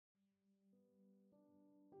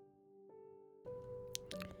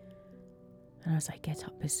as I get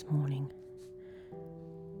up this morning,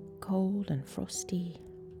 cold and frosty,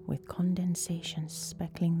 with condensation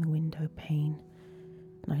speckling the window pane,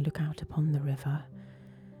 and I look out upon the river,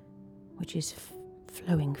 which is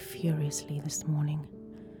flowing furiously this morning,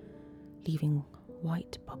 leaving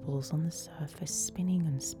white bubbles on the surface, spinning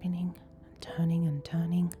and spinning, and turning and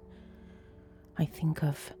turning. I think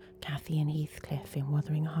of Cathy and Heathcliff in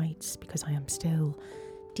Wuthering Heights, because I am still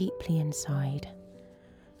deeply inside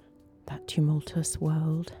that tumultuous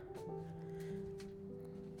world.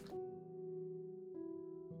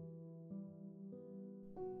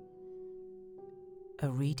 A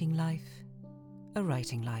reading life, a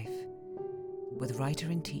writing life, with writer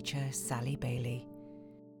and teacher Sally Bailey.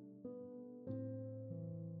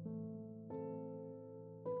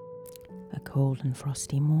 A cold and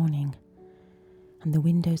frosty morning, and the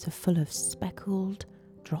windows are full of speckled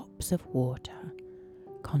drops of water,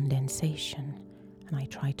 condensation, and I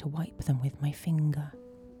try to wipe them with my finger.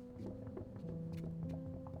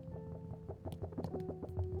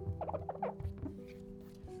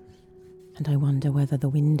 And I wonder whether the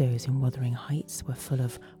windows in Wuthering Heights were full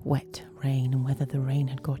of wet rain, and whether the rain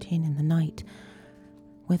had got in the night,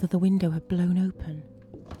 whether the window had blown open.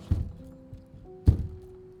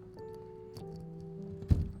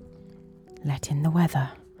 Let in the weather,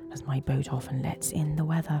 as my boat often lets in the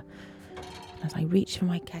weather. As I reach for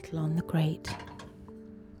my kettle on the grate,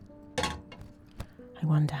 I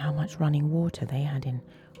wonder how much running water they had in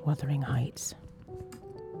Wuthering Heights.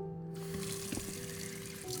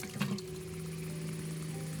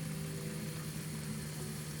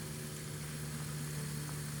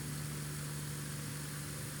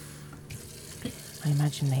 I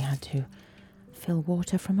imagine they had to fill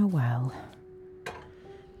water from a well.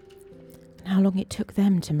 And how long it took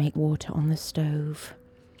them to make water on the stove.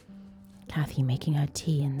 Cathy making her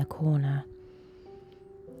tea in the corner.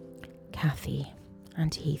 Cathy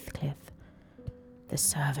and Heathcliff, the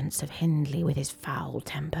servants of Hindley with his foul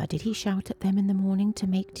temper. Did he shout at them in the morning to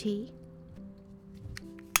make tea?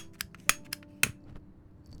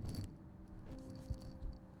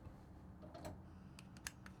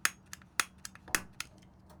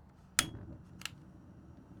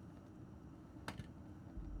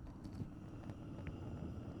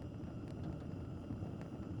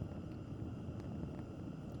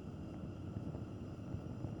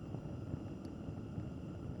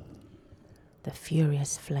 The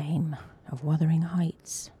furious flame of Wuthering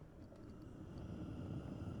Heights.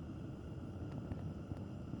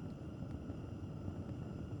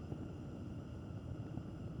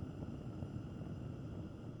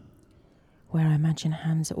 Where I imagine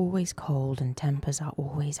hands are always cold and tempers are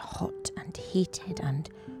always hot and heated and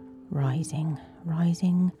rising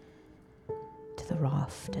to the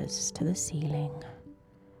rafters, to the ceiling.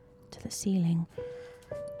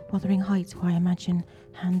 Wuthering Heights, where I imagine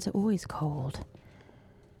hands are always cold.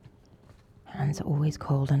 Hands are always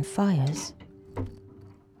cold, and fires.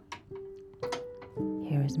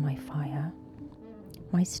 Here is my fire,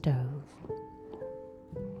 my stove.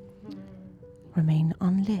 Remain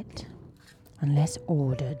unlit, unless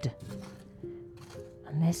ordered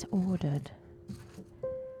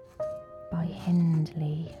by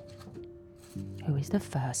Hindley, who is the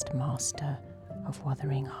first master of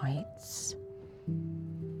Wuthering Heights.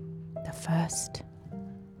 The first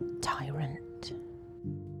tyrant.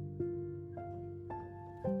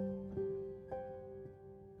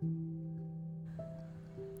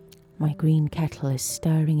 My green kettle is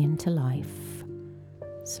stirring into life.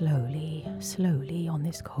 Slowly on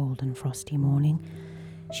this cold and frosty morning.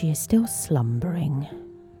 She is still slumbering.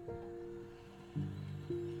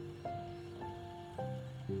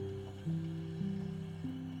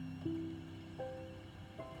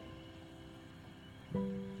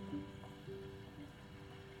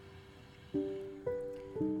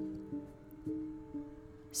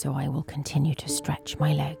 So I will continue to stretch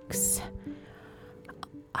my legs.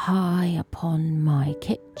 High upon my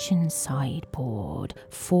kitchen sideboard,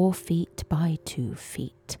 4 feet by 2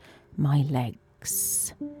 feet, my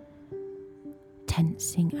legs,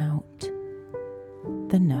 tensing out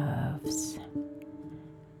the nerves.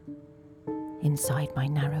 Inside my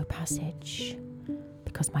narrow passage,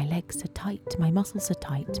 because my legs are tight, my muscles are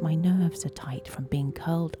tight, my nerves are tight from being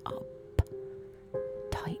curled up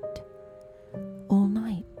tight all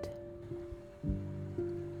night.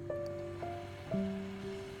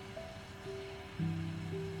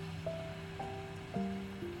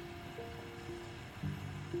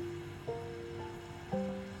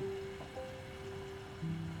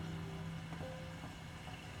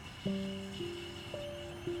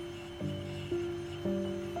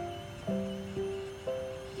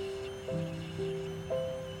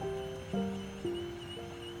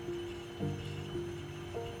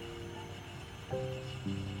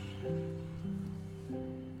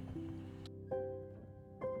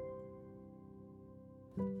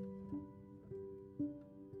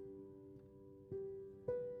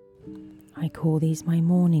 I call these my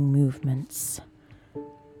morning movements.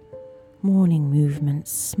 Morning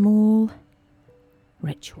movements, small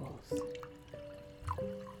rituals.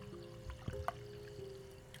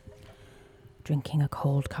 Drinking a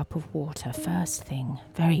cold cup of water first thing,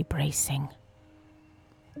 very bracing.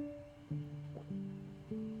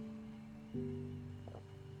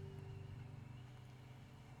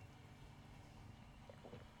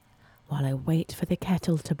 While I wait for the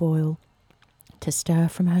kettle to boil, to stir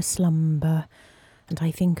from her slumber, and I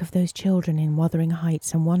think of those children in Wuthering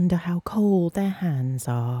Heights and wonder how cold their hands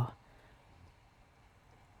are.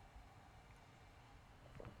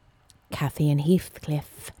 Cathy and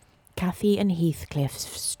Heathcliff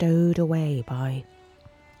stowed away by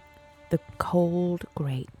the cold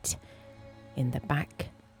grate in the back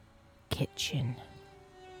kitchen,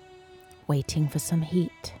 waiting for some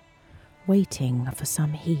heat.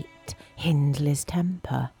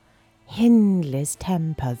 Hindley's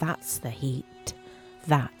temper, that's the heat.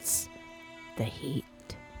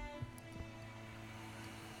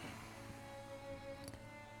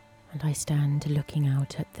 And I stand looking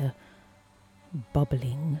out at the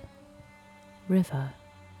bubbling river.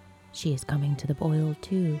 She is coming to the boil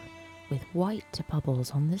too, with white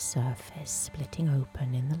bubbles on the surface splitting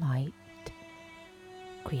open in the light,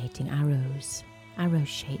 creating arrows, arrow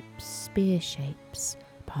shapes, spear shapes,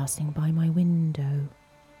 passing by my window.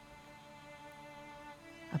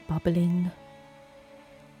 A bubbling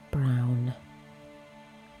brown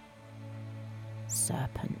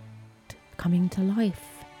serpent coming to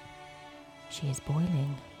life. She is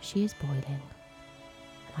boiling.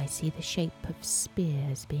 I see the shape of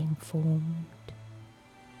spears being formed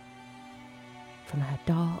from her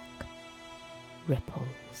dark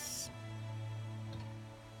ripples.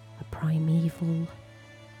 A primeval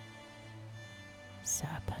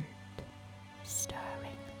serpent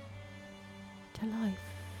stirring to life.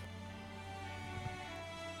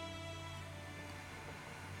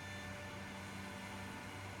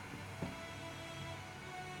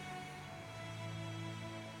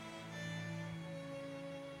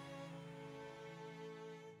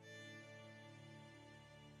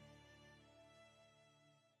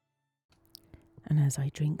 And as I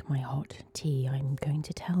drink my hot tea, I'm going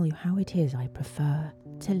to tell you how it is I prefer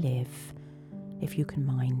to live, if you can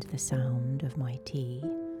mind the sound of my tea,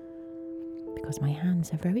 because my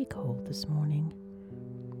hands are very cold this morning.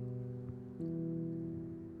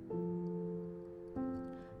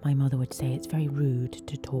 My mother would say it's very rude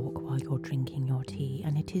to talk while you're drinking your tea,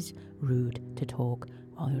 and it is rude to talk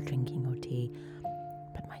while you're drinking your tea,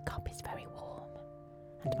 but my cup is very warm,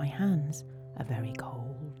 and my hands are very cold.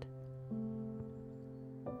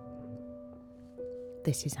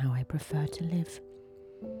 This is how I prefer to live.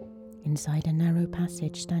 Inside a narrow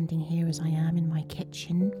passage, standing here as I am in my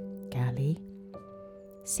kitchen galley,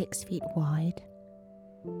 6 feet wide,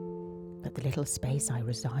 but the little space I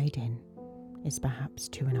reside in is perhaps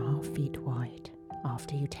 2.5 feet wide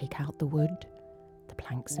after you take out the wood, the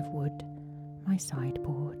planks of wood, my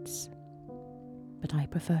sideboards. But I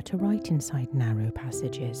prefer to write inside narrow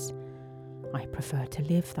passages. I prefer to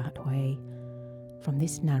live that way, from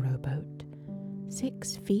this narrowboat,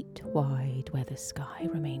 6 feet wide, where the sky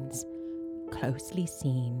remains closely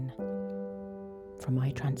seen. From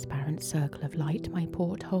my transparent circle of light, my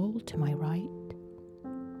porthole to my right.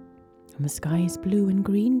 And the sky is blue and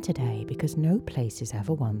green today, because no place is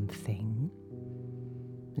ever one thing.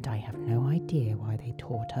 And I have no idea why they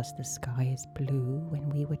taught us the sky is blue when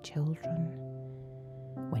we were children.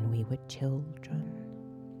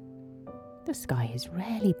 The sky is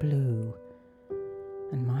rarely blue.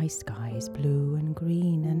 And my sky is blue and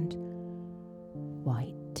green and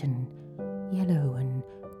white and yellow and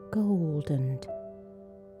gold and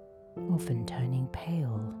often turning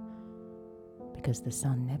pale, because the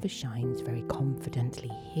sun never shines very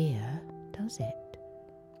confidently here, does it?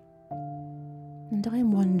 And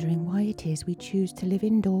I'm wondering why it is we choose to live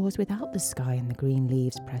indoors without the sky and the green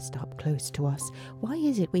leaves pressed up close to us. Why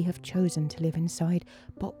is it we have chosen to live inside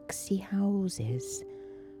boxy houses,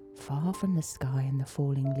 far from the sky and the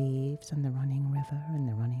falling leaves and the running river,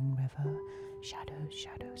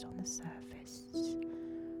 shadows on the surface.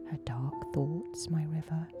 Her dark thoughts, my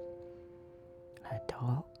river. Her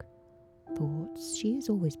dark thoughts. She is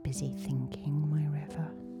always busy thinking, my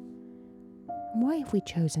river. And why have we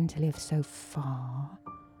chosen to live so far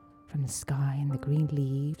from the sky and the green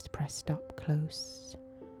leaves pressed up close?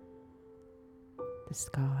 The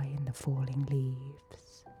sky and the falling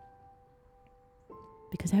leaves.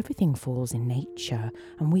 Because everything falls in nature,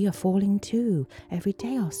 and we are falling too. Every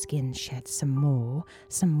day our skin sheds some more,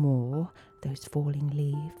 those falling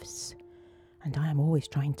leaves. And I am always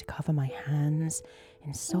trying to cover my hands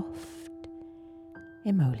in soft,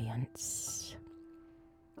 emollients,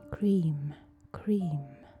 cream,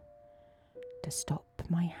 to stop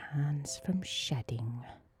my hands from shedding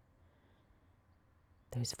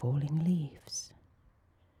those falling leaves.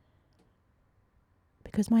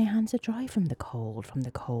 Because my hands are dry from the cold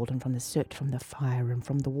and from the soot, from the fire and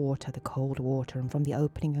from the water, the cold water, and from the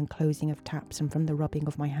opening and closing of taps, and from the rubbing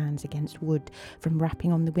of my hands against wood, from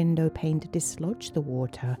rapping on the window pane to dislodge the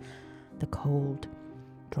water, the cold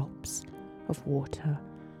drops of water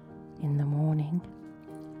in the morning.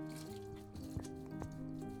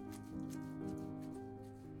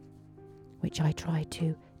 Which I try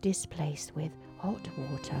to displace with hot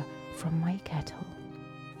water from my kettle.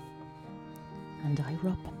 And I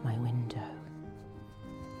rub my window.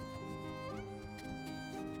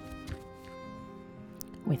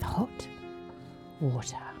 With hot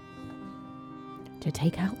water. To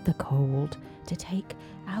take out the cold. To take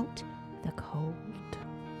out the cold.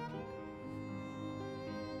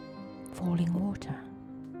 Falling water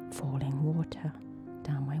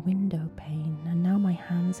down my window pane. And now my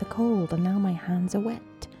hands are cold, and now my hands are wet.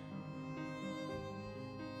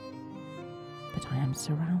 But I am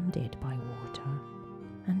surrounded by water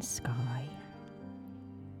and sky,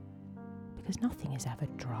 because nothing is ever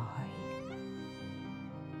dry.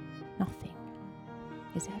 Nothing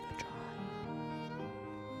is ever dry.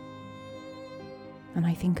 And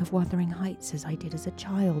I think of Wuthering Heights as I did as a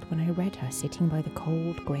child when I read her, sitting by the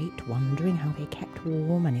cold grate, wondering how they kept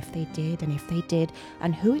warm, and if they did,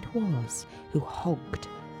 and who it was who hogged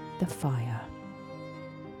the fire.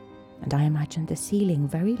 And I imagined the ceiling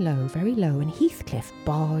very low, and Heathcliff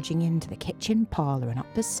barging into the kitchen parlour and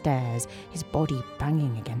up the stairs, his body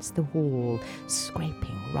banging against the wall,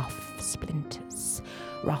 scraping rough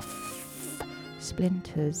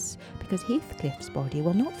splinters, because Heathcliff's body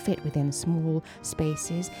will not fit within small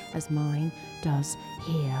spaces as mine does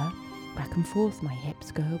here. Back and forth my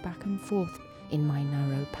hips go, back and forth in my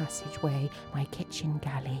narrow passageway, my kitchen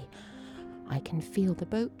galley. I can feel the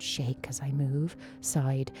boat shake as I move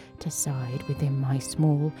side to side within my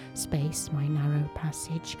small space, my narrow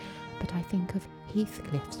passage. But I think of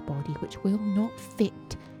Heathcliff's body, which will not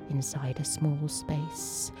fit inside a small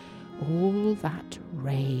space. All that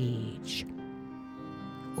rage,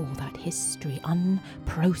 all that history,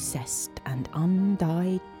 unprocessed and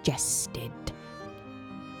undigested.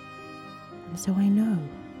 And so I know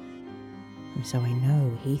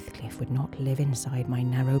Heathcliff would not live inside my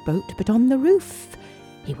narrow boat, but on the roof.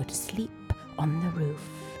 He would sleep on the roof.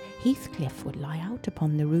 Heathcliff would lie out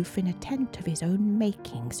upon the roof in a tent of his own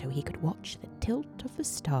making, so he could watch the tilt of the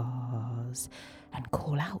stars and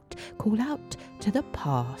call out to the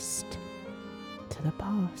past,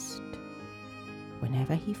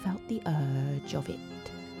 whenever he felt the urge of it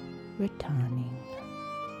returning.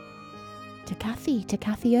 To Cathy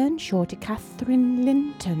Earnshaw, to Catherine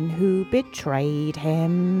Linton, who betrayed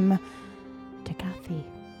him. To Cathy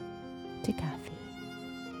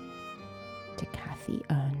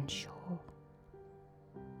Earnshaw.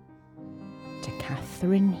 To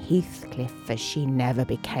Catherine Heathcliff, as she never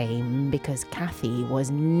became, because Cathy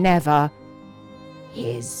was never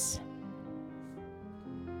his.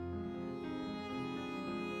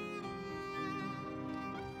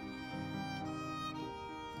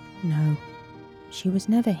 No, she was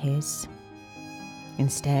never his.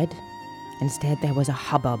 Instead, there was a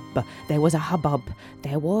hubbub.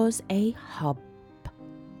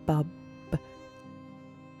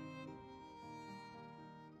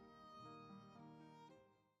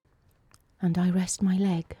 And I rest my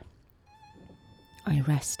leg,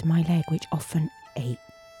 which often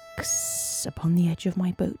aches, upon the edge of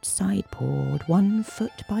my boat's sideboard, 1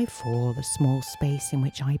 foot by 4, the small space in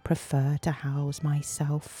which I prefer to house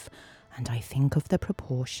myself. And I think of the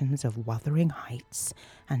proportions of Wuthering Heights,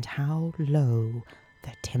 and how low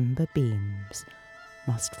the timber beams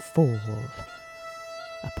must fall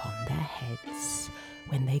upon their heads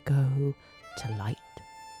when they go to light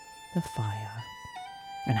the fire,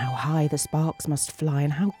 and how high the sparks must fly,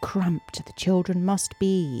 and how cramped the children must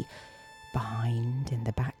be behind in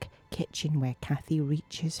the back kitchen where Cathy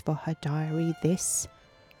reaches for her diary. This,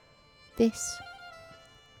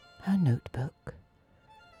 her notebook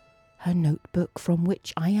from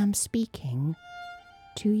which I am speaking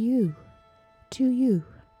to you.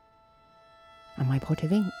 And my pot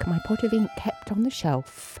of ink kept on the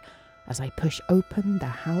shelf as I push open the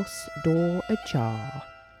house door ajar.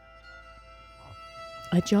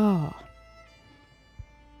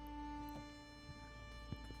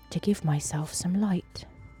 To give myself some light.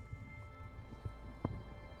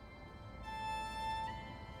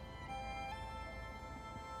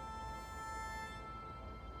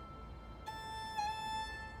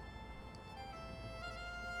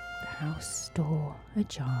 house door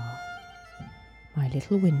ajar, my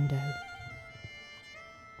little window.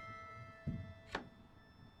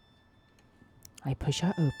 I push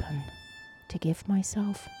her open to give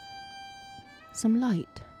myself some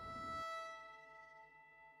light.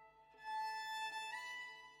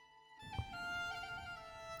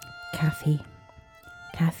 Kathy,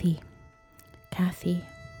 Kathy, Kathy,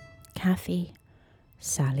 Kathy,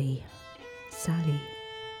 Sally, Sally,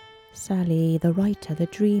 Sally, the writer, the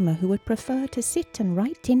dreamer who would prefer to sit and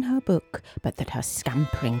write in her book, but that her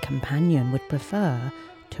scampering companion would prefer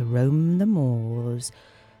to roam the moors.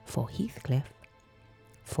 For Heathcliff,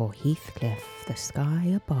 the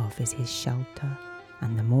sky above is his shelter,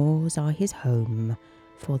 and the moors are his home.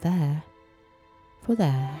 For there,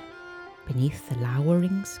 beneath the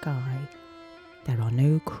lowering sky, there are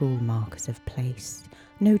no cruel markers of place,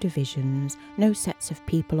 no divisions, no sets of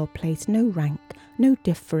people or place, no rank, no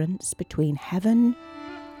difference between heaven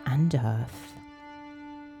and earth,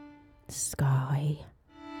 sky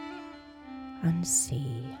and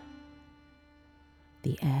sea,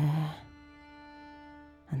 the air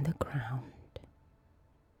and the ground.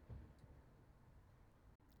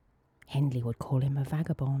 Hindley would call him a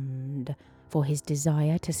vagabond for his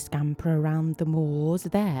desire to scamper around the moors.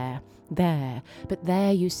 But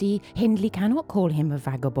there, you see, Hindley cannot call him a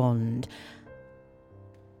vagabond.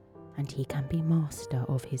 And he can be master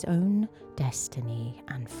of his own destiny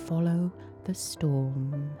and follow the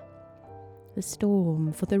storm. The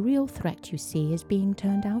storm, for the real threat, you see, is being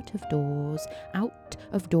turned out of doors, out,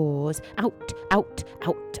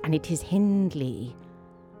 and it is Hindley.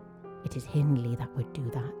 It is Hindley that would do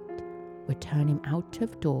that. Would turn him out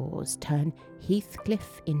of doors, turn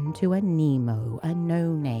Heathcliff into a Nemo, a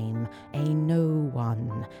no-name, a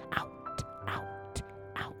no-one, out,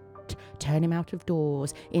 turn him out of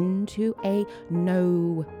doors into a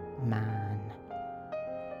no-man.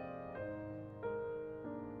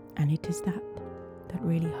 And it is that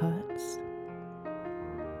really hurts.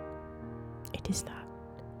 It is that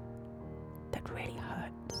really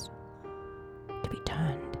hurts, to be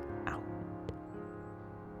turned out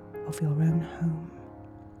of your own home.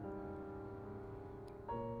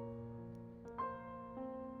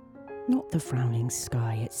 Not the frowning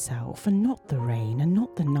sky itself, and not the rain, and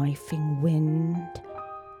not the knifing wind,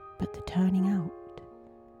 but the turning out,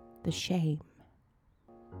 the shame,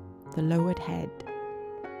 the lowered head,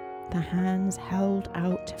 the hands held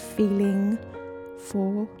out, feeling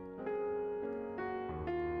for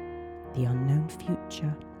the unknown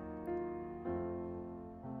future,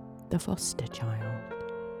 the foster child.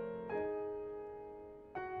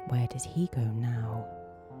 Where does he go now?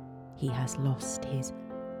 He has lost his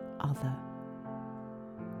other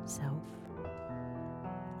self.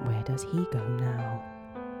 Where does he go now?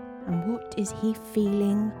 And what is he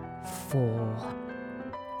feeling for?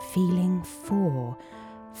 Feeling for.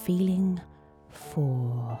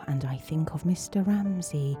 And I think of Mr.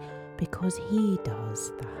 Ramsay, because he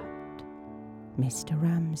does that. Mr.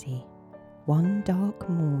 Ramsay, one dark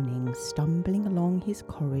morning, stumbling along his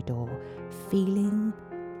corridor, feeling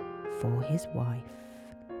for his wife.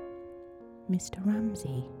 Mr.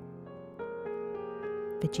 Ramsay,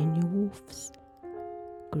 Virginia Woolf's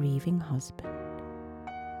grieving husband.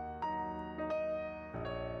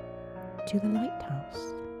 To the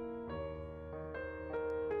lighthouse.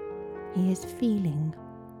 He is feeling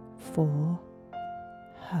for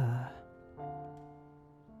her.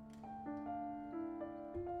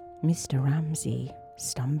 Mr. Ramsay,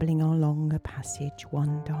 stumbling along a passage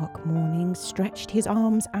one dark morning, stretched his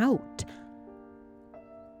arms out.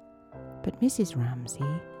 But Mrs.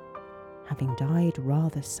 Ramsay, having died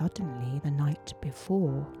rather suddenly the night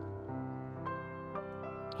before,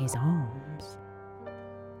 his arms,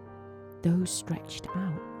 though stretched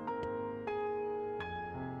out,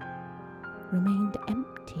 remained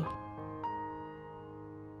empty.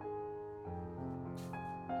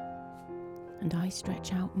 And I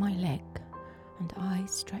stretch out my leg, and I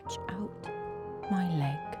stretch out my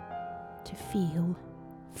leg to feel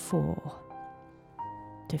for.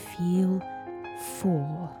 To feel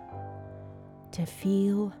for. To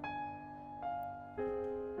feel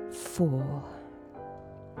for.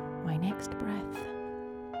 My next breath.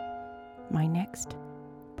 My next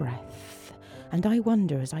breath. And I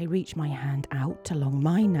wonder as I reach my hand out along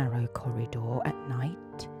my narrow corridor at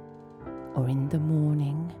night, or in the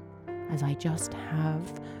morning, as I just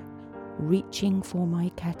have, reaching for my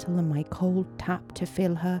kettle and my cold tap to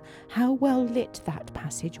fill her, how well lit that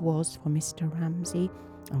passage was for Mr. Ramsay,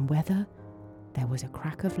 and whether there was a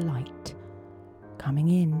crack of light coming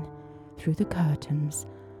in through the curtains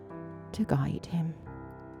to guide him,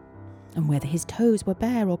 and whether his toes were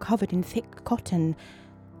bare or covered in thick cotton,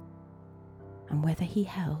 and whether he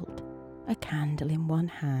held a candle in one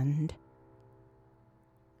hand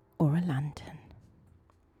or a lantern.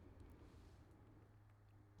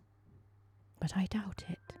 But I doubt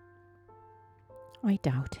it. I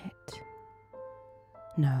doubt it.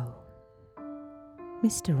 No.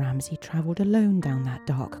 Mr. Ramsay travelled alone down that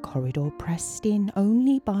dark corridor, pressed in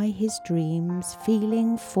only by his dreams,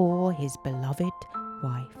 feeling for his beloved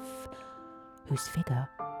wife, whose figure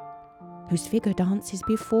dances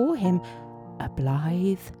before him, a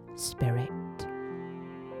blithe spirit.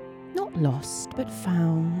 Not lost, but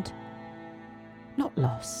found. Not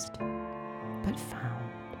lost, but found.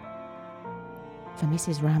 For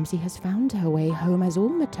Mrs. Ramsay has found her way home, as all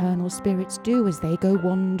maternal spirits do as they go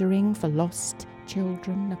wandering for lost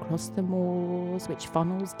children across the moors, which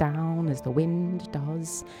funnels down as the wind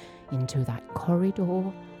does into that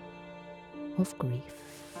corridor of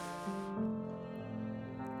grief.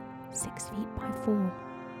 6 feet by 4,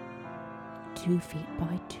 2 feet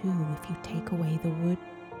by 2 if you take away the wood.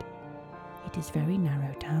 It is very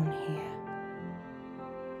narrow down here.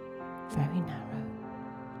 Very narrow.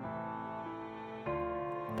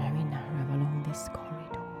 Very narrow along this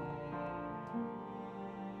corridor.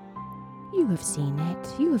 You have seen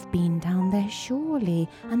it. You have been down there surely,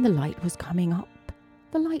 and the light was coming up.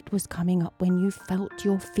 The light was coming up when you felt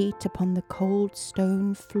your feet upon the cold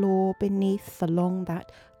stone floor beneath along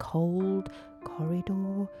that cold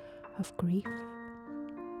corridor of grief.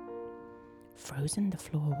 Frozen the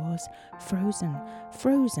floor was, frozen,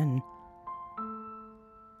 frozen.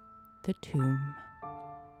 The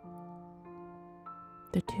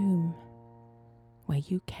tomb where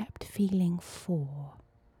you kept feeling for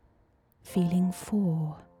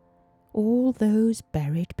all those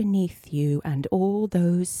buried beneath you and all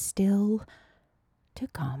those still to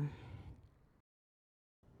come.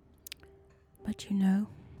 But you know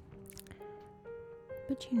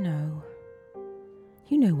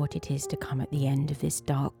what it is to come at the end of this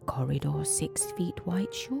dark corridor, 6 feet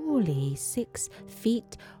wide, surely 6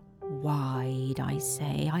 feet wide, I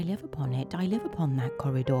say. I live upon it. I live upon that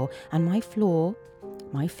corridor, and my floor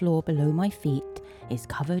below my feet is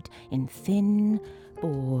covered in thin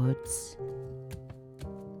boards.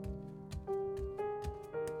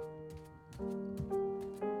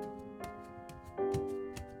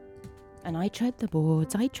 And I tread the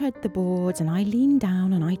boards, and I lean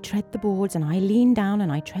down, and I tread the boards, and I lean down,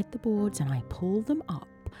 and I tread the boards, and I pull them up.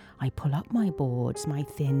 I pull up my boards, my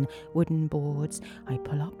thin wooden boards. I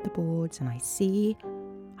pull up the boards, and I see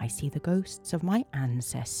the ghosts of my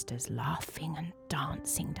ancestors laughing and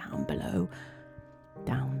dancing down below,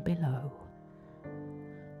 down below,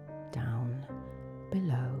 down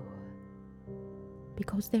below.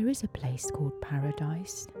 Because there is a place called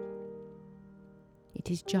paradise. It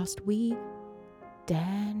is just we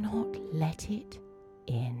dare not let it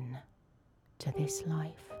in to this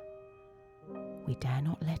life. We dare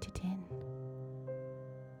not let it in.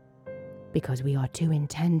 Because we are too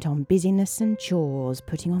intent on busyness and chores,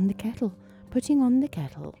 putting on the kettle,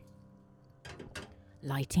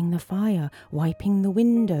 lighting the fire, wiping the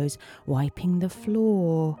windows, wiping the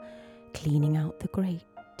floor, cleaning out the grate,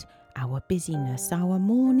 our busyness, our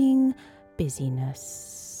morning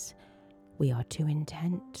busyness. We are too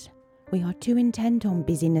intent on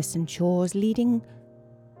busyness and chores, leading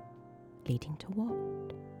to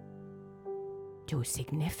what? To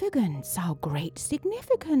significance, our great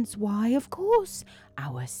significance. Why, of course,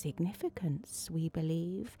 our significance, we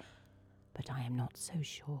believe. But I am not so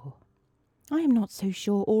sure. I am not so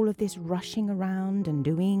sure all of this rushing around and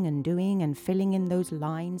doing and filling in those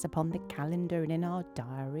lines upon the calendar and in our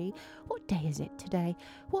diary. What day is it today?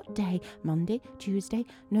 What day? Monday, Tuesday,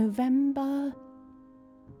 November.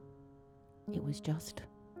 It was just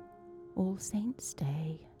All Saints'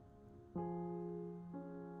 Day.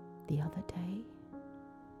 The other day.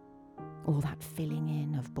 All that filling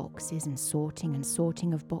in of boxes and sorting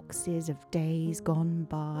of boxes, of days gone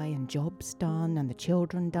by and jobs done and the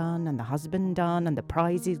children done and the husband done and the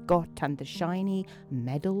prizes got and the shiny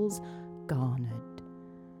medals garnered.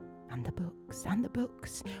 And the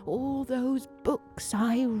books, all those books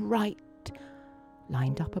I write,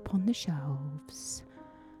 lined up upon the shelves.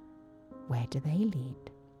 Where do they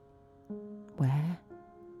lead? Where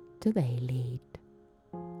do they lead?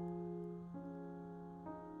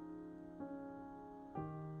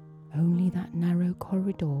 Only that narrow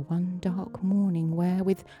corridor one dark morning where,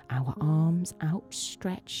 with our arms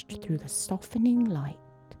outstretched through the softening light,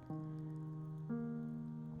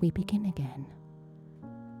 we begin again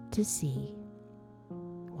to see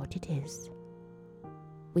what it is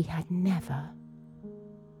we had never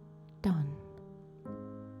done,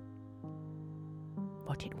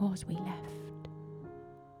 what it was we left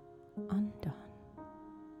undone.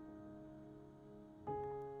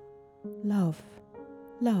 Love,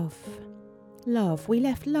 love, love. We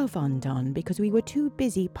left love undone because we were too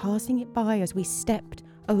busy passing it by as we stepped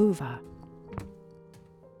over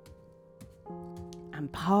and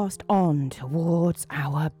passed on towards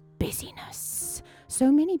our busyness.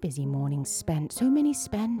 So many busy mornings spent, so many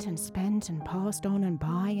spent and passed on and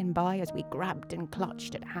by as we grabbed and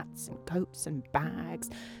clutched at hats and coats and bags,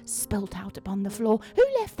 spilt out upon the floor. Who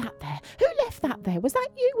left that there? Who left that there? Was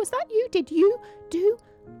that you? Was that you? Did you do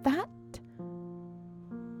that?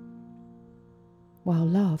 While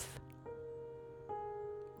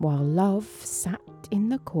love sat in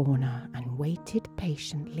the corner and waited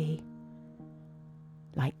patiently,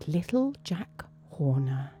 like little Jack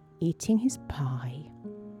Horner eating his pie,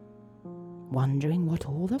 wondering what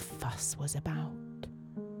all the fuss was about.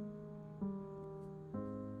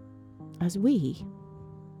 As we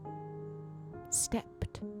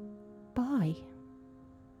stepped by.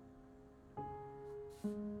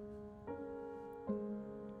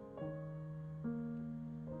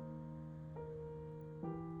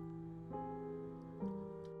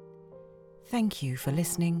 Thank you for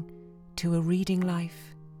listening to A Reading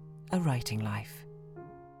Life, A Writing Life.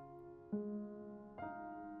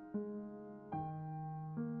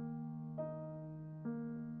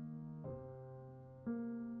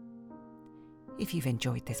 If you've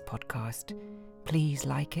enjoyed this podcast, please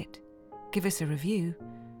like it, give us a review,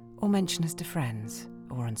 or mention us to friends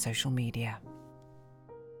or on social media.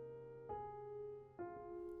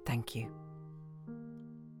 Thank you.